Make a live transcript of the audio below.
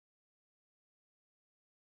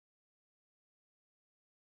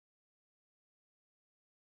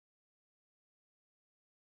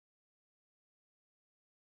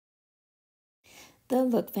The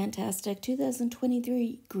Look Fantastic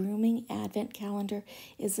 2023 Grooming Advent Calendar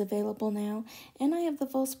is available now, and I have the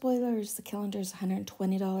full spoilers. The calendar is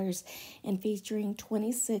 $120 and featuring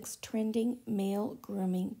 26 trending male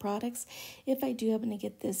grooming products. If I do happen to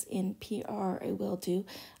get this in PR, I will do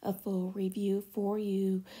a full review for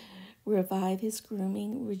you. Revive his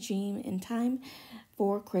grooming regime in time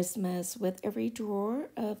for Christmas with every drawer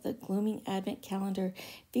of the Grooming Advent Calendar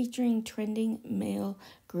featuring trending male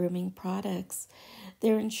grooming products.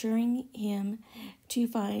 They're ensuring him to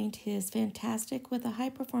find his fantastic with a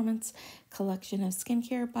high-performance collection of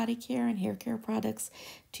skincare, body care, and hair care products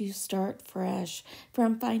to start fresh.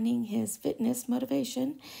 From finding his fitness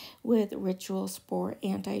motivation with Ritual Sport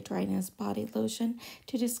Anti-Dryness Body Lotion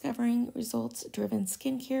to discovering results-driven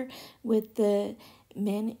skincare with the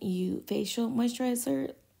Menu Facial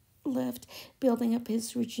Moisturizer Lift, building up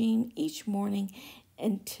his regime each morning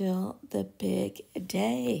until the big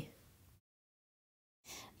day.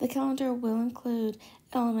 The calendar will include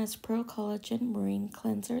LMS Pro Collagen Marine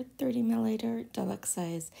Cleanser 30 milliliter deluxe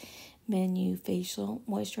size, Menu Facial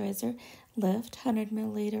Moisturizer Lift 100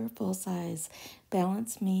 milliliter full size,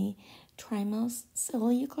 Balance Me Trimos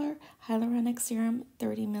Cellular Hyaluronic Serum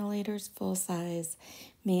 30 milliliters full size,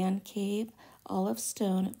 Man Cave Olive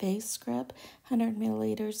Stone Face Scrub 100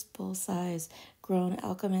 milliliters full size, Grown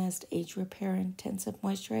Alchemist Age Repair Intensive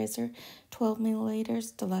Moisturizer 12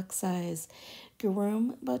 milliliters deluxe size,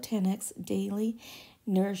 Groom Botanics Daily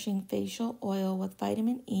Nourishing Facial Oil with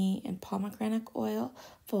Vitamin E and Pomegranate Oil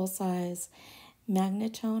full size,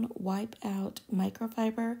 Magnetone Wipe Out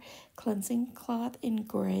Microfiber Cleansing Cloth in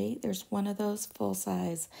Gray, there's one of those full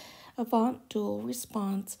size, Avant Dual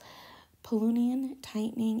Response Polonian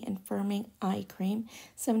Tightening and Firming Eye Cream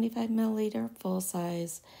 75 milliliter full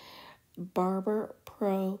size, Barber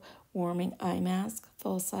Pro Warming Eye Mask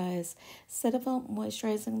full size, Cetaphil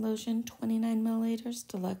Moisturizing Lotion 29 milliliters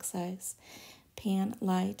deluxe size, Pan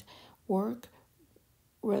Light Work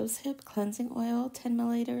Rosehip Cleansing Oil 10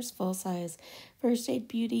 milliliters full size, First Aid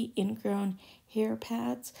Beauty Ingrown Hair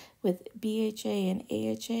Pads with BHA and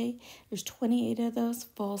AHA, there's 28 of those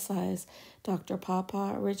full size, Dr.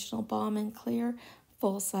 Pawpaw Original Balm and Clear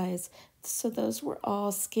full size. So those were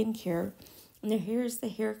all skincare. Now here's the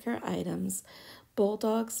hair care items.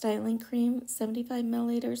 Bulldog Styling Cream 75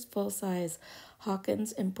 milliliters full size,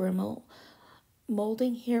 Hawkins and Brimble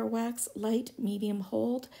Molding Hair Wax Light Medium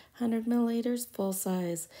Hold 100 milliliters full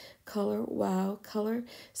size, Color Wow Color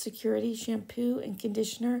Security Shampoo and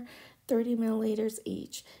Conditioner 30 milliliters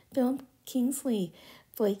each, Film Kingsley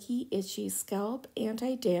Flaky Itchy Scalp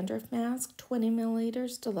Anti-Dandruff Mask 20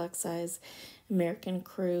 milliliters deluxe size, American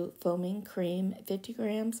Crew Foaming Cream 50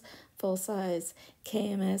 grams full size,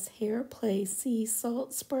 KMS Hair Play Sea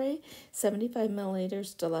Salt Spray 75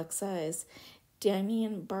 milliliters deluxe size,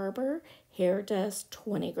 Damian Barber Hair Dust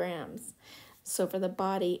 20 grams. So for the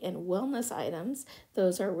body and wellness items,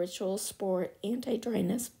 those are Ritual Sport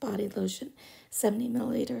Anti-Dryness Body Lotion 70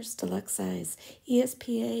 milliliters deluxe size,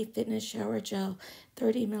 ESPA Fitness Shower Gel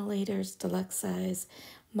 30 milliliters deluxe size,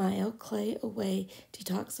 Mile Clay Away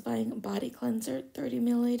Detoxifying Body Cleanser 30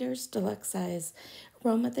 milliliters deluxe size,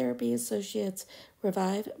 Aromatherapy Associates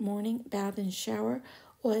Revive Morning Bath and Shower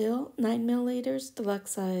Oil 9 milliliters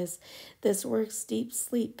deluxe size. This Works Deep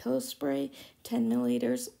Sleep Pillow Spray 10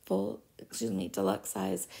 milliliters deluxe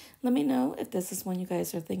size. Let me know if this is one you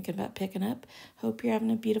guys are thinking about picking up. Hope you're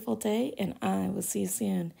having a beautiful day, and I will see you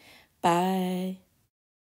soon. Bye.